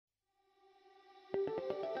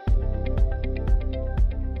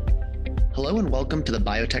Hello and welcome to the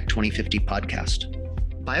Biotech 2050 podcast.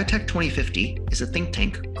 Biotech 2050 is a think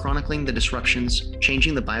tank chronicling the disruptions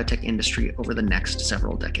changing the biotech industry over the next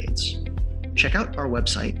several decades. Check out our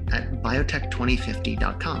website at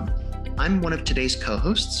biotech2050.com. I'm one of today's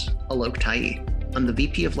co-hosts, Alok Tai. I'm the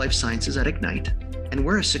VP of Life Sciences at Ignite, and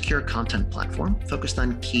we're a secure content platform focused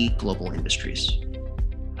on key global industries.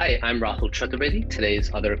 Hi, I'm Rahul Chaturvedi,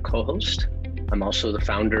 today's other co-host. I'm also the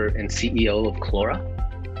founder and CEO of Clora.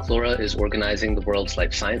 Clora is organizing the world's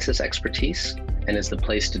life sciences expertise and is the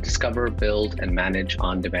place to discover, build, and manage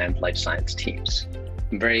on-demand life science teams.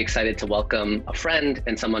 I'm very excited to welcome a friend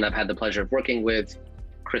and someone I've had the pleasure of working with,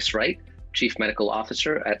 Chris Wright, Chief Medical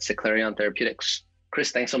Officer at Cyclerion Therapeutics. Chris,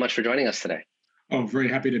 thanks so much for joining us today. Oh, very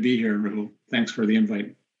happy to be here, Rahul. Thanks for the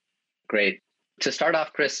invite. Great. To start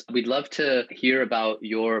off, Chris, we'd love to hear about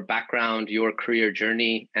your background, your career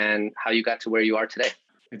journey, and how you got to where you are today.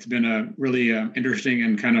 It's been a really interesting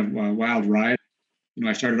and kind of wild ride.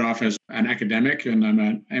 I started off as an academic, and I'm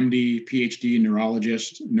an MD, PhD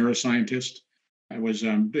neurologist, neuroscientist. I was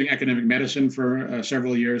doing academic medicine for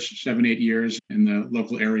several years, 7-8 years in the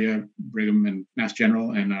local area, Brigham and Mass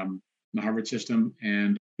General, and the Harvard system.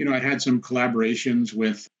 And I had some collaborations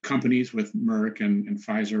with companies, with Merck and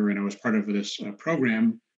Pfizer, and I was part of this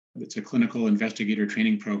program. It's a clinical investigator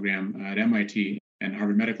training program at MIT and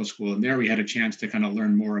Harvard Medical School. And there we had a chance to kind of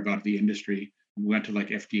learn more about the industry. We went to like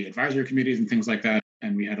FDA advisory committees and things like that.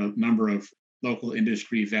 And we had a number of local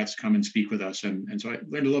industry vets come and speak with us. And so I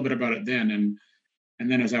learned a little bit about it then.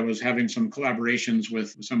 And then as I was having some collaborations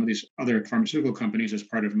with some of these other pharmaceutical companies as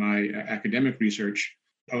part of my academic research,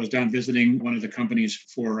 I was down visiting one of the companies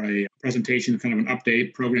for a presentation, kind of an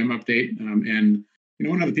update, program update. And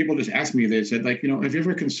one of the people just asked me, they said, have you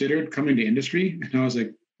ever considered coming to industry? And I was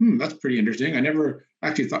like, that's pretty interesting. I never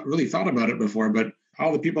actually really thought about it before, but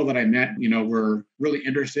all the people that I met, were really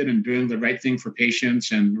interested in doing the right thing for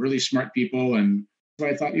patients and really smart people. And so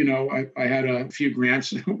I thought, I had a few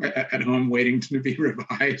grants at home waiting to be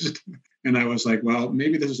revised. And I was like, well,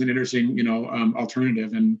 maybe this is an interesting,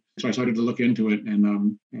 alternative. And so I started to look into it.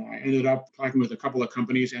 And I ended up talking with a couple of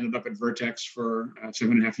companies, ended up at Vertex for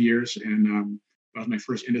 7.5 years. And that was my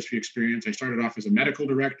first industry experience. I started off as a medical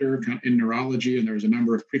director in neurology, and there was a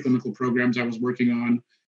number of preclinical programs I was working on.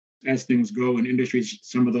 As things go in industries,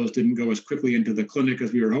 some of those didn't go as quickly into the clinic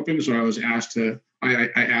as we were hoping. So I was asked I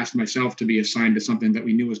asked myself to be assigned to something that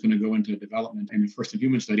we knew was going to go into development in the first in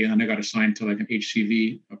human study. And then I got assigned to like an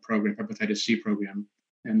HCV program, hepatitis C program.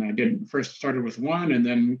 And I started with one and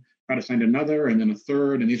then got assigned another and then a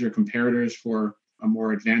third. And these are comparators for a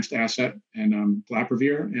more advanced asset and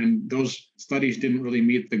Glarpivir. And those studies didn't really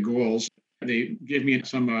meet the goals. They gave me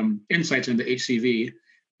some insights into HCV.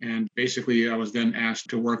 And basically, I was then asked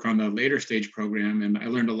to work on the later stage program. And I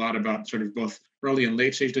learned a lot about sort of both early and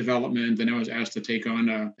late stage development. Then I was asked to take on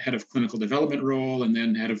a head of clinical development role and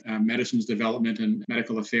then head of medicines development and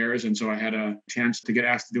medical affairs. And so I had a chance to get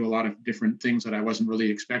asked to do a lot of different things that I wasn't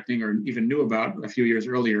really expecting or even knew about a few years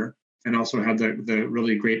earlier. And also had the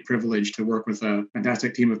really great privilege to work with a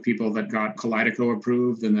fantastic team of people that got Kalydeco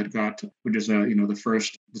approved and which is the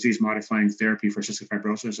first disease-modifying therapy for cystic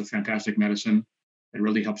fibrosis, a fantastic medicine. It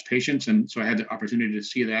really helps patients. And so I had the opportunity to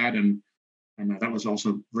see that. And that was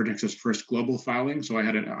also Vertex's first global filing. So I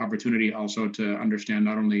had an opportunity also to understand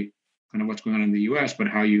not only kind of what's going on in the US, but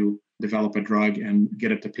how you develop a drug and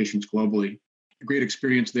get it to patients globally. A great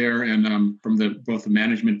experience there. And from both the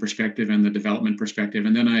management perspective and the development perspective.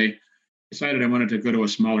 And then I decided I wanted to go to a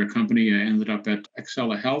smaller company. I ended up at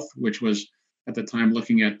Exela Health, which was at the time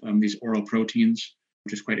looking at these oral proteins,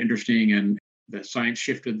 which is quite interesting. And the science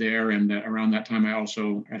shifted there. And around that time, I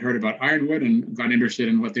also had heard about Ironwood and got interested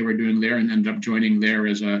in what they were doing there and ended up joining there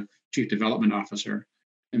as a chief development officer.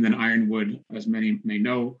 And then Ironwood, as many may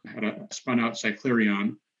know, had a spun out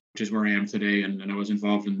Cyclerion, which is where I am today. And I was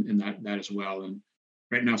involved in that as well. And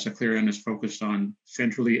right now, Cyclerion is focused on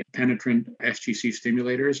centrally penetrant SGC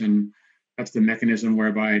stimulators. And that's the mechanism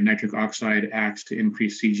whereby nitric oxide acts to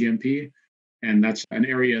increase cGMP. And that's an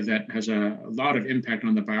area that has a lot of impact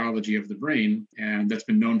on the biology of the brain. And that's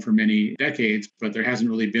been known for many decades, but there hasn't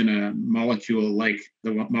really been a molecule like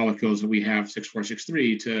the molecules that we have,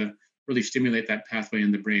 6463, to really stimulate that pathway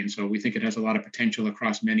in the brain. So we think it has a lot of potential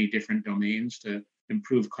across many different domains to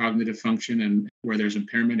improve cognitive function and where there's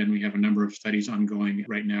impairment. And we have a number of studies ongoing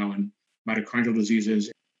right now in mitochondrial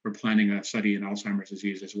diseases. We're planning a study in Alzheimer's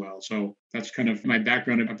disease as well. So that's kind of my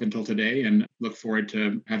background up until today and look forward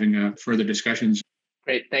to having further discussions.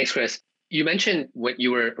 Great. Thanks, Chris. You mentioned when you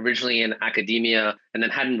were originally in academia and then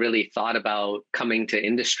hadn't really thought about coming to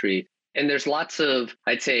industry. And there's lots of,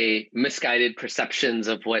 I'd say, misguided perceptions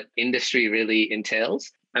of what industry really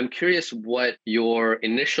entails. I'm curious what your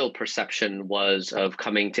initial perception was of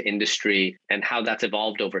coming to industry and how that's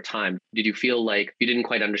evolved over time. Did you feel like you didn't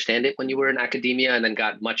quite understand it when you were in academia and then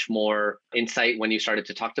got much more insight when you started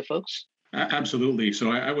to talk to folks? Absolutely.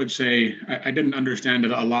 So I would say I didn't understand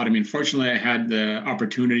it a lot. I mean, fortunately, I had the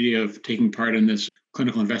opportunity of taking part in this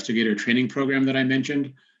clinical investigator training program that I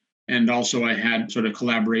mentioned. And also I had sort of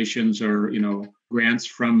collaborations or, grants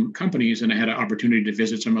from companies, and I had an opportunity to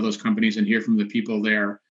visit some of those companies and hear from the people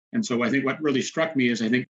there. And so I think what really struck me is I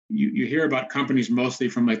think you hear about companies mostly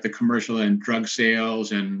from like the commercial and drug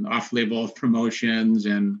sales and off-label promotions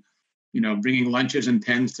and bringing lunches and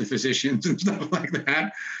pens to physicians and stuff like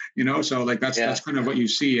that. So like that's kind of what you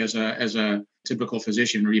see as a typical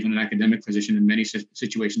physician or even an academic physician in many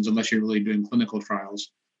situations, unless you're really doing clinical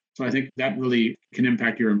trials. So I think that really can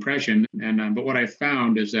impact your impression. And but what I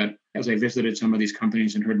found is that as I visited some of these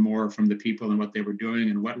companies and heard more from the people and what they were doing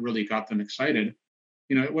and what really got them excited,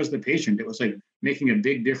 it was the patient. It was like making a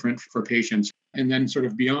big difference for patients. And then sort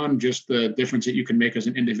of beyond just the difference that you can make as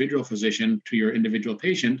an individual physician to your individual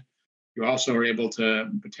patient, you also are able to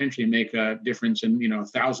potentially make a difference in,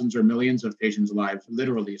 thousands or millions of patients' lives,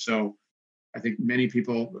 literally. So I think many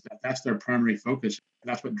people, that's their primary focus.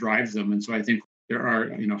 That's what drives them. And so I think there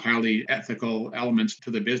are, highly ethical elements to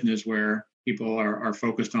the business where people are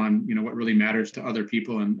focused on, what really matters to other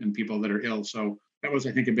people and people that are ill. So that was,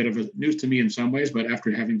 I think, a bit of a news to me in some ways, but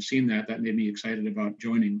after having seen that made me excited about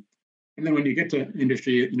joining. And then when you get to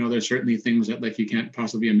industry, there's certainly things that like you can't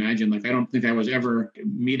possibly imagine. Like, I don't think I was ever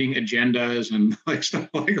meeting agendas and like stuff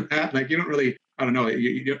like that. Like, you don't really, I don't know,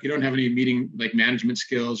 you don't have any meeting like management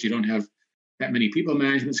skills. You don't have that many people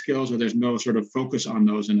management skills, or there's no sort of focus on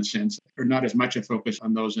those in a sense, or not as much a focus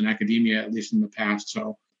on those in academia, at least in the past.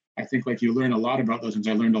 So I think like you learn a lot about those things.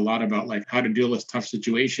 I learned a lot about like how to deal with tough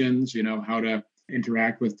situations, how to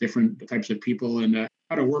interact with different types of people and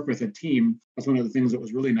how to work with a team. That's one of the things that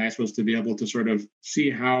was really nice, was to be able to sort of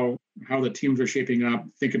see how the teams are shaping up,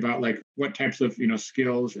 think about like what types of,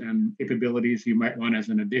 skills and capabilities you might want as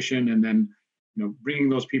an addition, and then, bringing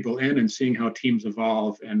those people in and seeing how teams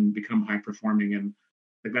evolve and become high performing. And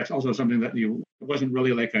like, that's also something that it wasn't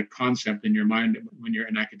really like a concept in your mind when you're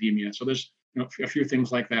in academia. So there's a few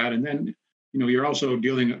things like that. And then, you're also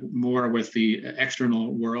dealing more with the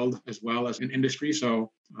external world as well as in industry. So,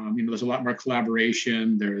 there's a lot more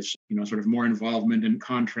collaboration. There's, sort of more involvement in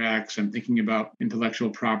contracts and thinking about intellectual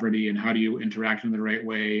property and how do you interact in the right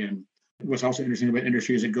way. And what's also interesting about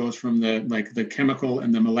industry is it goes from the chemical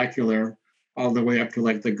and the molecular all the way up to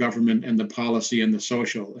like the government and the policy and the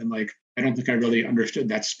social. And like, I don't think I really understood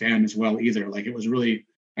that span as well either. Like, it was really,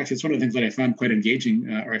 actually, it's one of the things that I found quite engaging,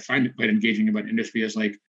 or I find it quite engaging about industry, is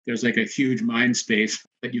like, there's like a huge mind space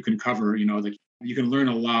that you can cover, that you can learn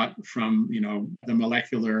a lot from, the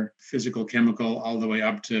molecular, physical, chemical, all the way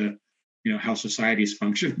up to, how societies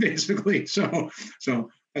function, basically. So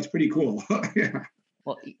that's pretty cool. Yeah.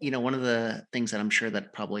 Well, one of the things that I'm sure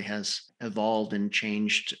that probably has evolved and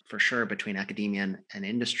changed for sure between academia and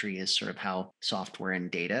industry is sort of how software and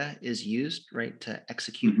data is used, right, to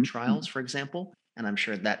execute trials, for example. And I'm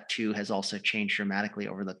sure that too has also changed dramatically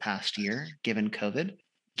over the past year, given COVID.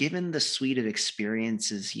 Given the suite of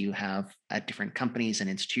experiences you have at different companies and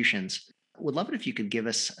institutions, would love it if you could give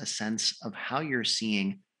us a sense of how you're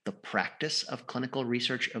seeing the practice of clinical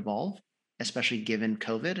research evolve, especially given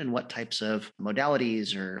COVID, and what types of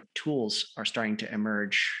modalities or tools are starting to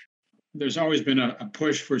emerge. There's always been a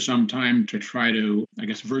push for some time to try to, I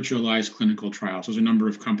guess, virtualize clinical trials. There's a number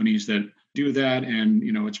of companies that do that. And,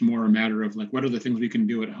 it's more a matter of like, what are the things we can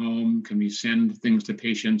do at home? Can we send things to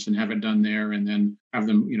patients and have it done there and then have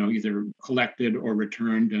them, either collected or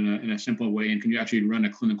returned in a simple way? And can you actually run a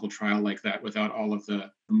clinical trial like that without all of the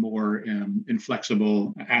more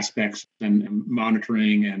inflexible aspects and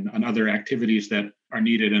monitoring and other activities that are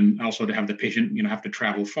needed? And also to have the patient, have to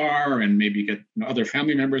travel far and maybe get other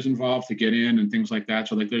family members involved to get in and things like that.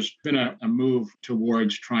 So like there's been a move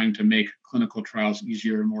towards trying to make clinical trials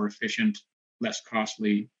easier, more efficient, less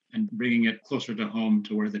costly, and bringing it closer to home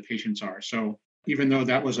to where the patients are. So even though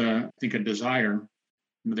that was I think a desire,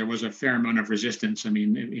 there was a fair amount of resistance. I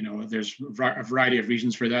mean, there's a variety of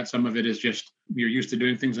reasons for that. Some of it is just you're used to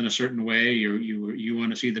doing things in a certain way. You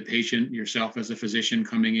want to see the patient yourself as a physician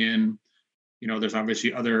coming in. There's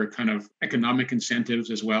obviously other kind of economic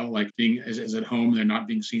incentives as well, like being as at home, they're not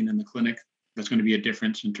being seen in the clinic. That's going to be a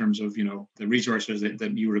difference in terms of, the resources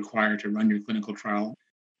that you require to run your clinical trial.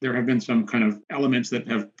 There have been some kind of elements that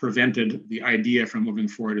have prevented the idea from moving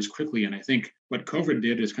forward as quickly. And I think what COVID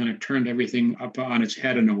did is kind of turned everything up on its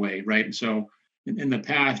head in a way, right? And so in the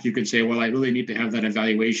past, you could say, well, I really need to have that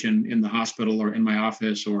evaluation in the hospital or in my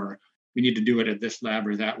office, or we need to do it at this lab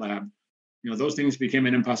or that lab. Those things became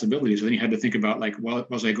an impossibility. So then you had to think about like, well,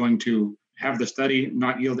 was I going to have the study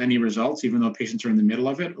not yield any results, even though patients are in the middle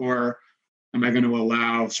of it? Or am I going to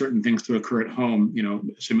allow certain things to occur at home,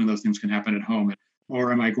 assuming those things can happen at home?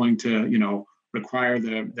 Or am I going to, require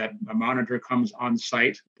that a monitor comes on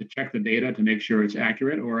site to check the data to make sure it's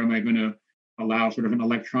accurate? Or am I going to allow sort of an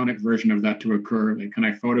electronic version of that to occur? Like, can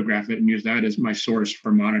I photograph it and use that as my source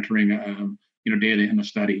for monitoring, data in a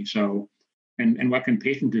study? So, and what can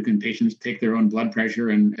patients do? Can patients take their own blood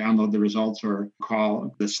pressure and download the results, or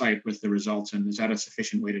call the site with the results? And is that a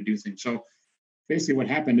sufficient way to do things? So basically what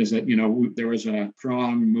happened is that, there was a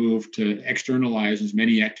strong move to externalize as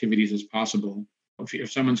many activities as possible.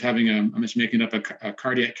 If someone's having I'm just making up a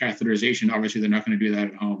cardiac catheterization, obviously they're not going to do that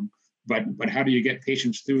at home. But how do you get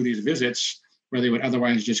patients through these visits where they would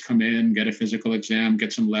otherwise just come in, get a physical exam,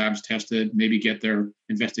 get some labs tested, maybe get their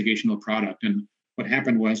investigational product? And what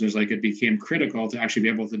happened was like it became critical to actually be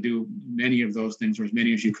able to do many of those things, or as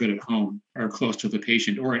many as you could at home or close to the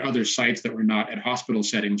patient, or at other sites that were not at hospital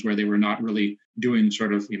settings where they were not really doing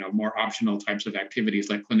sort of, more optional types of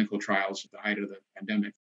activities like clinical trials at the height of the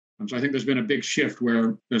pandemic. So I think there's been a big shift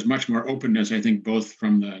where there's much more openness, I think, both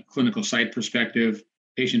from the clinical site perspective,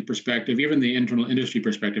 patient perspective, even the internal industry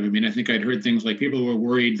perspective. I mean, I think I'd heard things like people were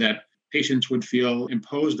worried that patients would feel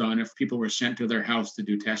imposed on if people were sent to their house to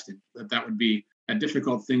do testing, that would be a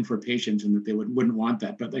difficult thing for patients and that they wouldn't want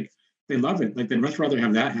that. But like, they love it. Like, they'd much rather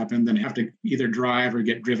have that happen than have to either drive or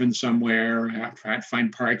get driven somewhere, have to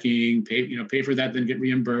find parking, pay for that, then get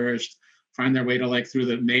reimbursed, find their way to like through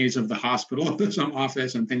the maze of the hospital to some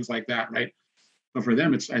office and things like that, right? But for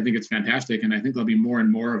them, I think it's fantastic. And I think there'll be more and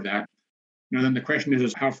more of that. Then the question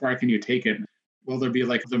is how far can you take it? Will there be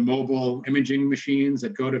like the mobile imaging machines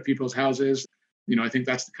that go to people's houses? I think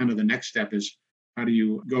that's kind of the next step is how do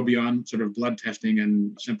you go beyond sort of blood testing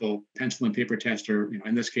and simple pencil and paper test, or,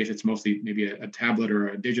 in this case, it's mostly maybe a tablet or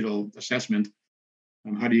a digital assessment.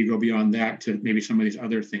 How do you go beyond that to maybe some of these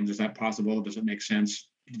other things? Is that possible? Does it make sense?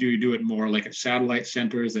 Do you do it more like at satellite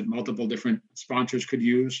centers that multiple different sponsors could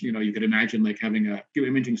use? You could imagine like having a few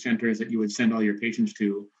imaging centers that you would send all your patients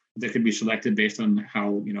to that could be selected based on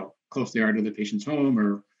how, close they are to the patient's home,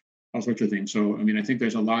 or all sorts of things. So, I think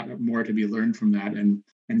there's a lot more to be learned from that. And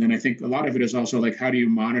then I think a lot of it is also like, how do you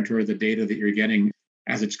monitor the data that you're getting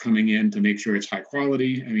as it's coming in to make sure it's high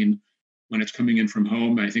quality? When it's coming in from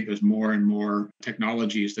home, I think there's more and more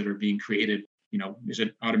technologies that are being created. Is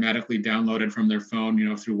it automatically downloaded from their phone,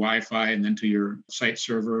 through Wi-Fi and then to your site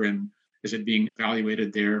server? And is it being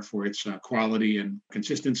evaluated there for its quality and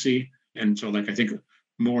consistency? And so I think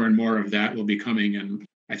more and more of that will be coming. And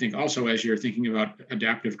I think also as you're thinking about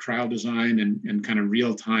adaptive trial design and kind of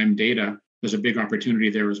real-time data, there's a big opportunity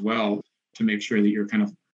there as well to make sure that you're kind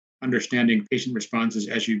of understanding patient responses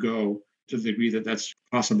as you go to the degree that that's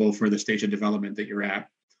possible for the stage of development that you're at,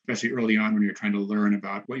 especially early on when you're trying to learn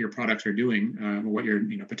about what your products are doing, what your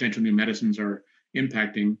potential new medicines are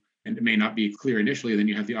impacting. And it may not be clear initially, then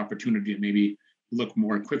you have the opportunity to maybe look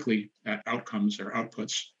more quickly at outcomes or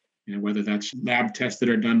outputs, whether that's lab tests that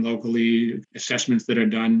are done locally, assessments that are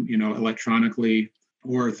done, electronically,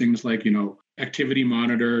 or things like, activity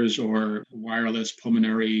monitors or wireless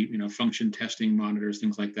pulmonary, function testing monitors,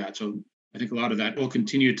 things like that. So I think a lot of that will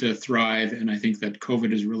continue to thrive. And I think that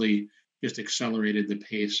COVID has really just accelerated the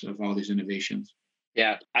pace of all these innovations.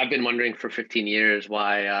 Yeah, I've been wondering for 15 years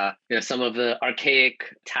why some of the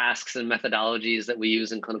archaic tasks and methodologies that we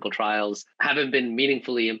use in clinical trials haven't been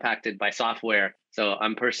meaningfully impacted by software. So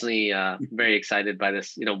I'm personally very excited by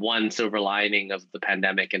this, one silver lining of the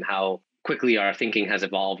pandemic and how quickly our thinking has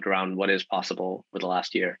evolved around what is possible with the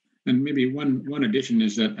last year. And maybe one addition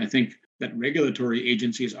is that I think that regulatory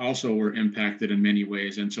agencies also were impacted in many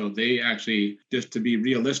ways. And so they actually, just to be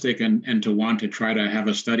realistic and to want to try to have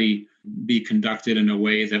a study be conducted in a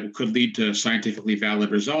way that could lead to scientifically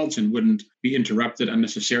valid results and wouldn't be interrupted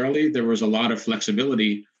unnecessarily, there was a lot of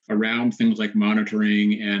flexibility around things like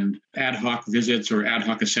monitoring and ad hoc visits or ad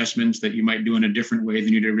hoc assessments that you might do in a different way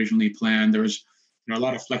than you'd originally planned. There was a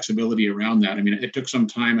lot of flexibility around that. It took some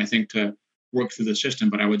time, I think, to work through the system,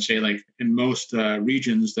 but I would say like in most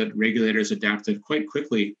regions that regulators adapted quite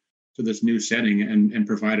quickly to this new setting and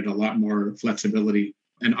provided a lot more flexibility,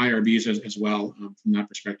 and IRBs as well from that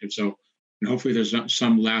perspective. So and hopefully there's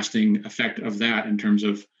some lasting effect of that in terms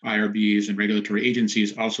of IRBs and regulatory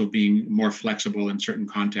agencies also being more flexible in certain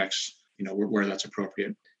contexts, where that's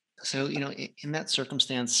appropriate. So, in that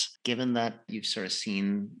circumstance, given that you've sort of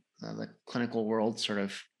seen the clinical world sort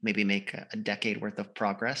of maybe make a decade worth of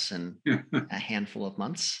progress in a handful of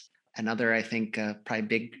months. Another, I think, probably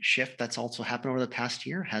big shift that's also happened over the past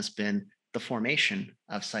year has been the formation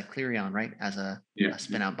of Cyclerion, right, as a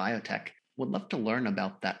spin-out biotech. Would love to learn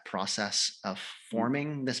about that process of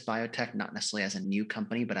forming this biotech, not necessarily as a new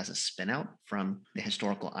company, but as a spin-out from the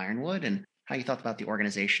historical Ironwood, and how you thought about the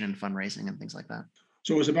organization and fundraising and things like that.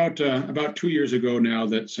 So it was about 2 years ago now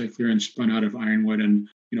that Cyclerion spun out of Ironwood, and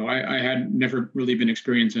I had never really been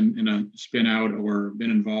experienced in a spin out or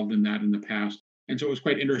been involved in that in the past. And so it was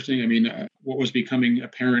quite interesting. I mean, what was becoming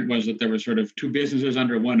apparent was that there were sort of two businesses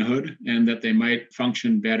under one hood, and that they might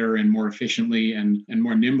function better and more efficiently and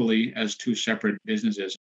more nimbly as two separate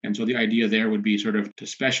businesses. And so the idea there would be sort of to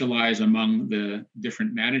specialize among the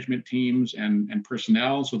different management teams and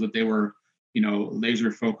personnel so that they were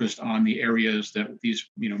laser focused on the areas that these,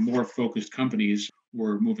 more focused companies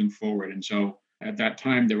were moving forward. And so at that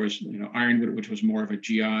time, there was, Ironwood, which was more of a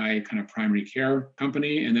GI kind of primary care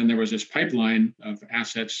company. And then there was this pipeline of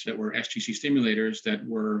assets that were SGC stimulators that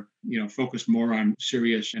were, focused more on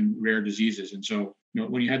serious and rare diseases. And so,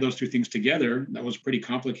 when you had those two things together, that was pretty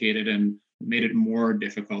complicated and made it more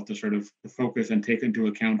difficult to sort of focus and take into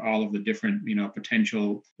account all of the different,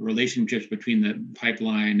 potential relationships between the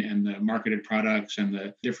pipeline and the marketed products and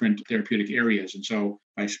the different therapeutic areas. And so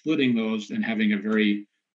by splitting those and having a very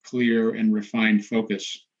clear and refined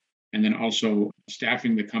focus, and then also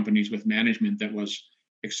staffing the companies with management that was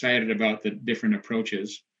excited about the different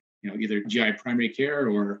approaches, either GI primary care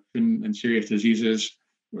or in serious diseases,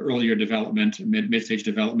 earlier development, mid-stage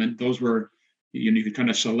development. Those were, you could kind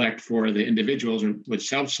of select for the individuals or would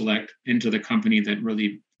self-select into the company that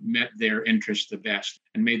really met their interests the best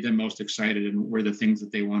and made them most excited and were the things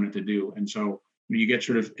that they wanted to do. And so you get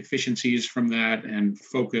sort of efficiencies from that and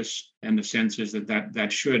focus, and the sense is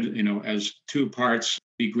that should, as two parts,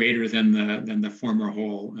 be greater than the former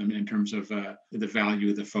whole in terms of the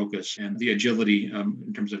value, the focus, and the agility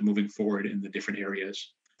in terms of moving forward in the different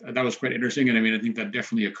areas. That was quite interesting. And I mean, I think that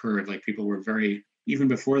definitely occurred. Like people were even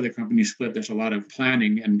before the company split, there's a lot of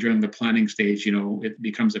planning. And during the planning stage, it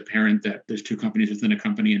becomes apparent that there's two companies within a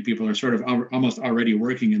company and people are sort of almost already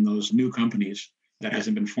working in those new companies that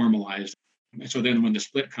hasn't been formalized. So then when the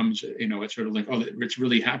split comes, it's sort of like, oh, it's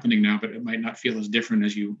really happening now, but it might not feel as different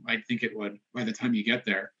as you might think it would by the time you get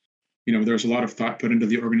there. There was a lot of thought put into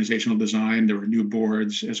the organizational design. There were new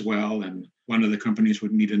boards as well. And one of the companies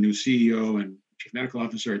would need a new CEO and chief medical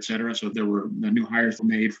officer, et cetera. So there were new hires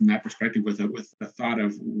made from that perspective with the thought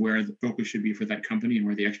of where the focus should be for that company and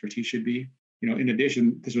where the expertise should be. In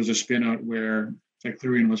addition, this was a spin out where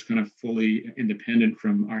Cyclerion was kind of fully independent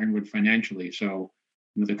from Ironwood financially. So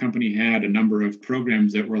the company had a number of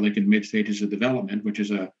programs that were like in mid stages of development, which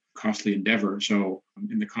is a costly endeavor. So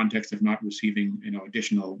in the context of not receiving,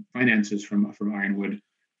 additional finances from Ironwood,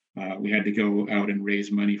 we had to go out and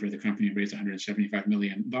raise money for the company and raise $175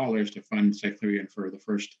 million to fund Cyclerion for the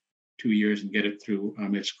first 2 years and get it through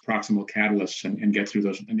its proximal catalysts and get through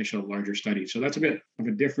those initial larger studies. So that's a bit of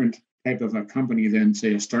a different type of a company than,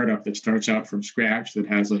 say, a startup that starts out from scratch that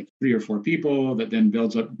has like 3 or 4 people that then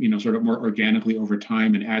builds up, sort of more organically over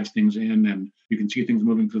time and adds things in. And you can see things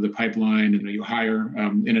moving through the pipeline, and you hire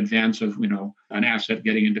in advance of, an asset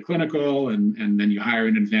getting into clinical, and then you hire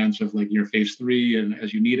in advance of like your phase 3 and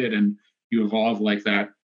as you need it, and you evolve like that.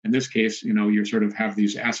 In this case, you sort of have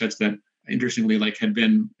these assets that interestingly like had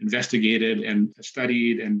been investigated and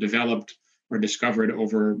studied and developed or discovered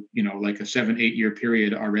over, like a 7-8 year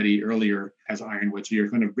period already earlier as Ironwood. So you're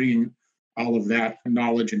kind of bringing all of that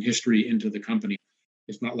knowledge and history into the company.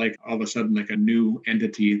 It's not like all of a sudden like a new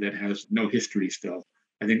entity that has no history still.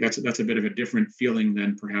 I think that's a bit of a different feeling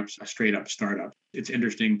than perhaps a straight up startup. It's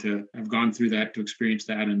interesting to have gone through that, to experience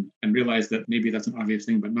that and realize that maybe that's an obvious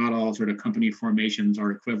thing, but not all sort of company formations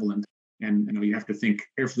are equivalent. And you have to think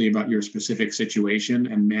carefully about your specific situation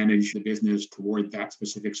and manage the business toward that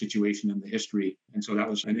specific situation and the history. And so that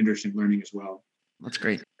was an interesting learning as well. That's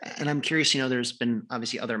great. And I'm curious, there's been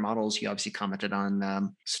obviously other models. You obviously commented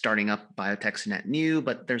on starting up biotechs net new,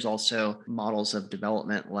 but there's also models of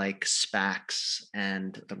development like SPACs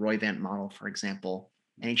and the Roivant model, for example.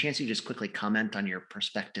 Any chance you just quickly comment on your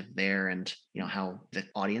perspective there and, how the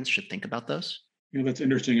audience should think about those? That's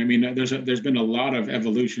interesting. I mean, there's been a lot of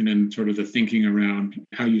evolution in sort of the thinking around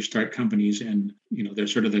how you start companies. And,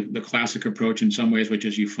 there's sort of the classic approach in some ways, which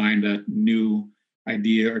is you find a new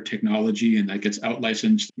idea or technology and that gets out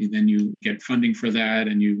licensed. Then you get funding for that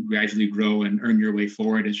and you gradually grow and earn your way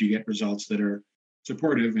forward as you get results that are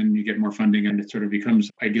supportive and you get more funding, and it sort of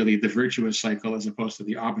becomes ideally the virtuous cycle as opposed to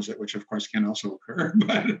the opposite, which of course can also occur,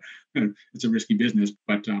 but it's a risky business.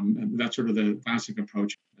 But that's sort of the classic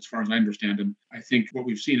approach as far as I understand. And I think what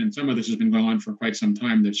we've seen, and some of this has been going on for quite some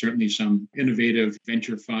time, there's certainly some innovative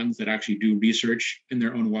venture funds that actually do research in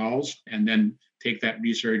their own walls and then take that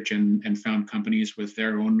research and found companies with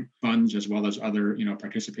their own funds as well as other,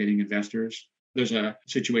 participating investors. There's a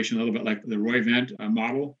situation a little bit like the Roivant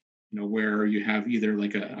model, where you have either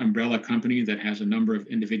like an umbrella company that has a number of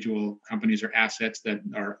individual companies or assets that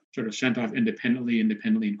are sort of sent off independently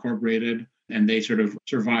incorporated, and they sort of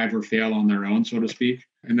survive or fail on their own, so to speak.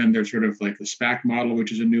 And then there's sort of like the SPAC model,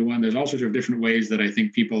 which is a new one. There's all sorts of different ways that I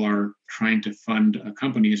think people are trying to fund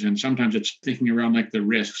companies. And sometimes it's thinking around like the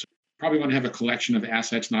risks. Probably want to have a collection of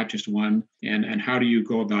assets, not just one. And how do you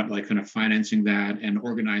go about like kind of financing that and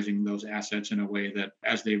organizing those assets in a way that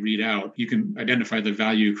as they read out, you can identify the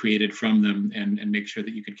value created from them and make sure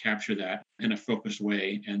that you can capture that in a focused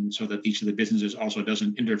way. And so that each of the businesses also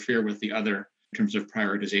doesn't interfere with the other in terms of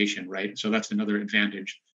prioritization, right? So that's another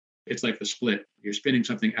advantage. It's like the split. You're spinning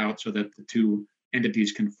something out so that the two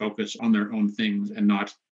entities can focus on their own things and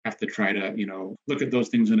not have to try to, look at those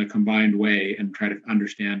things in a combined way and try to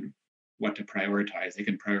understand what to prioritize. They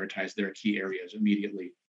can prioritize their key areas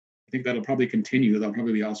immediately. I think that'll probably continue. There'll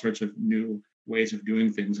probably be all sorts of new ways of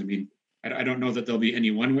doing things. I mean, I don't know that there'll be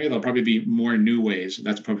any one way. There'll probably be more new ways.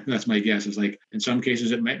 That's my guess. Is like in some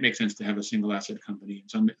cases it might make sense to have a single asset company. In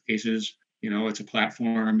some cases, it's a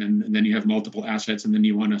platform and then you have multiple assets and then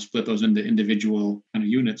you want to split those into individual kind of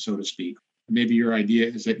units, so to speak. Maybe your idea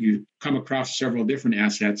is that you come across several different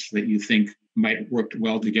assets that you think might work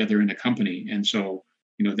well together in a company. And so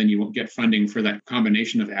then you won't get funding for that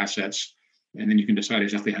combination of assets, and then you can decide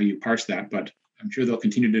exactly how you parse that. But I'm sure there'll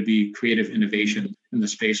continue to be creative innovation in the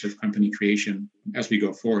space of company creation as we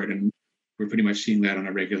go forward, and we're pretty much seeing that on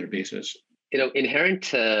a regular basis. Inherent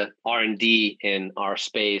to R&D in our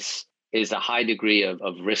space is a high degree of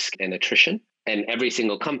risk and attrition. And every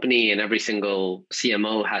single company and every single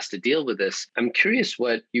CMO has to deal with this. I'm curious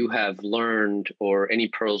what you have learned or any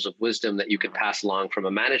pearls of wisdom that you could pass along from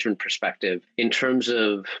a management perspective in terms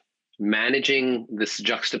of managing this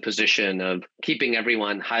juxtaposition of keeping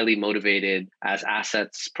everyone highly motivated as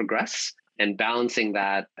assets progress and balancing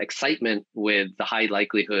that excitement with the high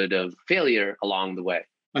likelihood of failure along the way.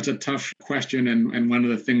 That's a tough question, and one of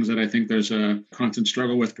the things that I think there's a constant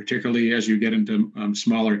struggle with, particularly as you get into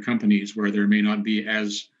smaller companies where there may not be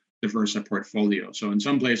as diverse a portfolio. So in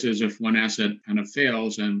some places, if one asset kind of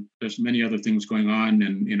fails and there's many other things going on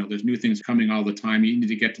and there's new things coming all the time, you need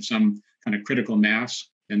to get to some kind of critical mass.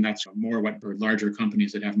 And that's more what for larger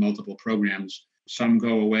companies that have multiple programs. Some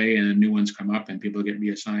go away and new ones come up and people get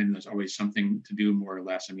reassigned. And there's always something to do, more or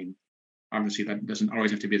less. I mean, obviously, that doesn't always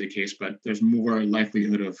have to be the case, but there's more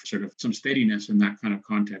likelihood of sort of some steadiness in that kind of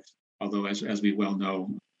context. Although, as we well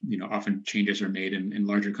know, often changes are made in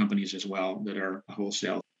larger companies as well that are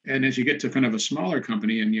wholesale. And as you get to kind of a smaller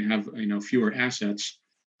company and you have fewer assets,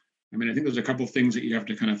 I mean, I think there's a couple of things that you have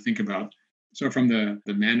to kind of think about. So from the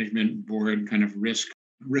management board kind of risk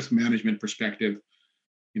management perspective,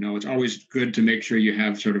 it's always good to make sure you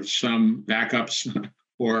have sort of some backups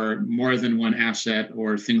or more than one asset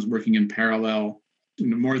or things working in parallel,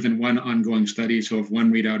 more than one ongoing study. So if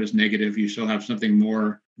one readout is negative, you still have something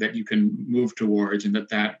more that you can move towards, and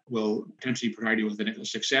that will potentially provide you with a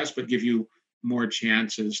success, but give you more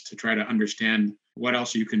chances to try to understand what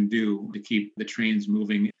else you can do to keep the trains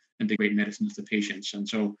moving and to create medicines to patients. And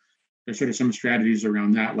so there's sort of some strategies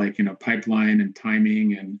around that, like, pipeline and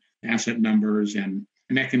timing and asset numbers and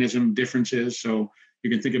mechanism differences. So you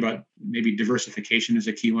can think about maybe diversification is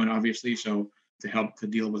a key one, obviously. So to help to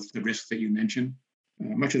deal with the risks that you mentioned.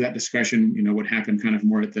 Much of that discussion, would happen kind of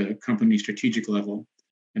more at the company strategic level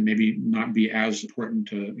and maybe not be as important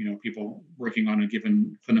to, people working on a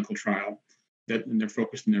given clinical trial and they're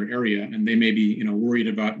focused in their area and they may be, worried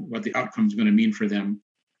about what the outcome is going to mean for them.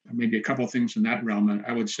 Maybe a couple of things in that realm.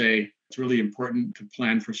 I would say it's really important to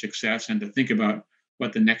plan for success and to think about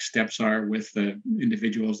what the next steps are with the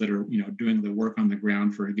individuals that are, doing the work on the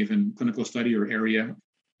ground for a given clinical study or area,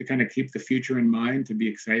 to kind of keep the future in mind, to be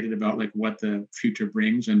excited about like what the future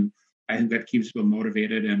brings. And I think that keeps people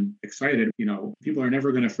motivated and excited. People are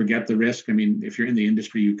never going to forget the risk. I mean, if you're in the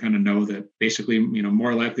industry, you kind of know that basically,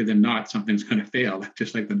 more likely than not, something's going to fail,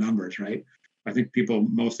 just like the numbers, right? I think people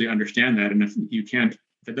mostly understand that. And if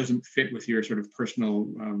it doesn't fit with your sort of personal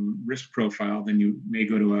risk profile, then you may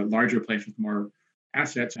go to a larger place with more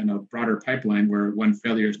assets and a broader pipeline where one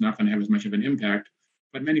failure is not going to have as much of an impact.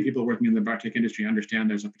 But many people working in the biotech industry understand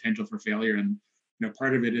there's a potential for failure. And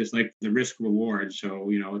part of it is like the risk reward. So,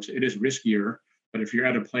 it is riskier, but if you're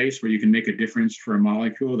at a place where you can make a difference for a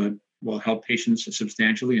molecule that will help patients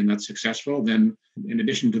substantially and that's successful, then in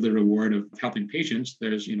addition to the reward of helping patients,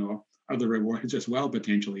 there's, other rewards as well,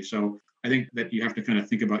 potentially. So I think that you have to kind of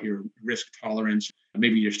think about your risk tolerance,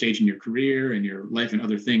 maybe your stage in your career and your life and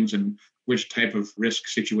other things, and which type of risk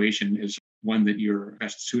situation is one that you're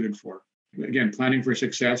best suited for. Again, planning for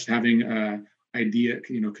success, having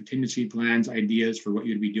contingency plans, ideas for what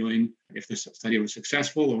you'd be doing if this study was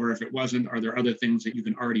successful, or if it wasn't, are there other things that you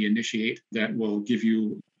can already initiate that will give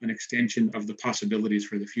you an extension of the possibilities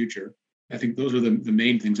for the future? I think those are the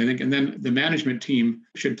main things, I think. And then the management team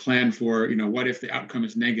should plan for, what if the outcome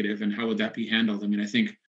is negative and how would that be handled? I mean, I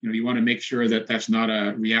think, you want to make sure that that's not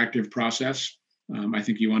a reactive process. I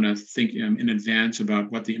think you want to think in advance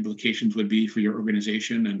about what the implications would be for your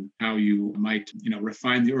organization and how you might,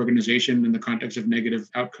 refine the organization in the context of negative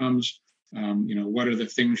outcomes. What are the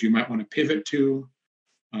things you might want to pivot to?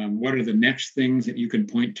 What are the next things that you can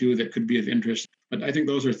point to that could be of interest? But I think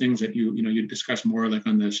those are things that you discuss more like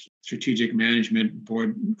on the strategic management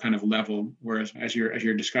board kind of level. Whereas as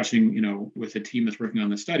you're discussing, with the team that's working on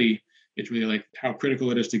the study, it's really like how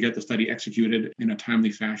critical it is to get the study executed in a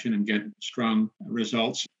timely fashion and get strong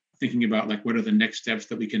results. Thinking about like what are the next steps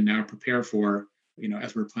that we can now prepare for,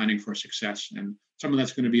 as we're planning for success. And some of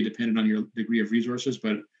that's going to be dependent on your degree of resources,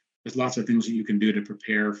 but there's lots of things that you can do to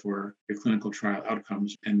prepare for your clinical trial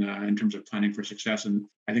outcomes and in terms of planning for success. And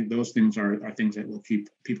I think those things are things that will keep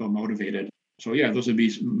people motivated. So yeah, those would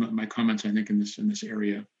be my comments, I think, in this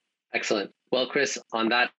area. Excellent. Well, Chris, on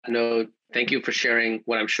that note, thank you for sharing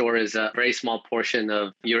what I'm sure is a very small portion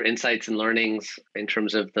of your insights and learnings in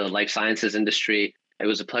terms of the life sciences industry. It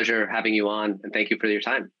was a pleasure having you on, and thank you for your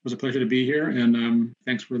time. It was a pleasure to be here, and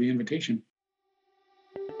thanks for the invitation.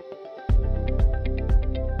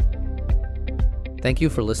 Thank you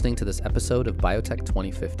for listening to this episode of Biotech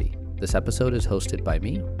 2050. This episode is hosted by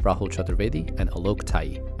me, Rahul Chaturvedi, and Alok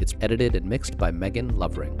Tai. It's edited and mixed by Megan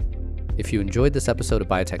Lovering. If you enjoyed this episode of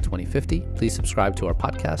Biotech 2050, please subscribe to our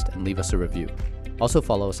podcast and leave us a review. Also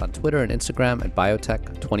follow us on Twitter and Instagram at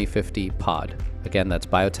Biotech 2050 Pod. Again, that's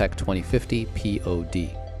Biotech 2050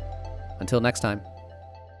 POD. Until next time.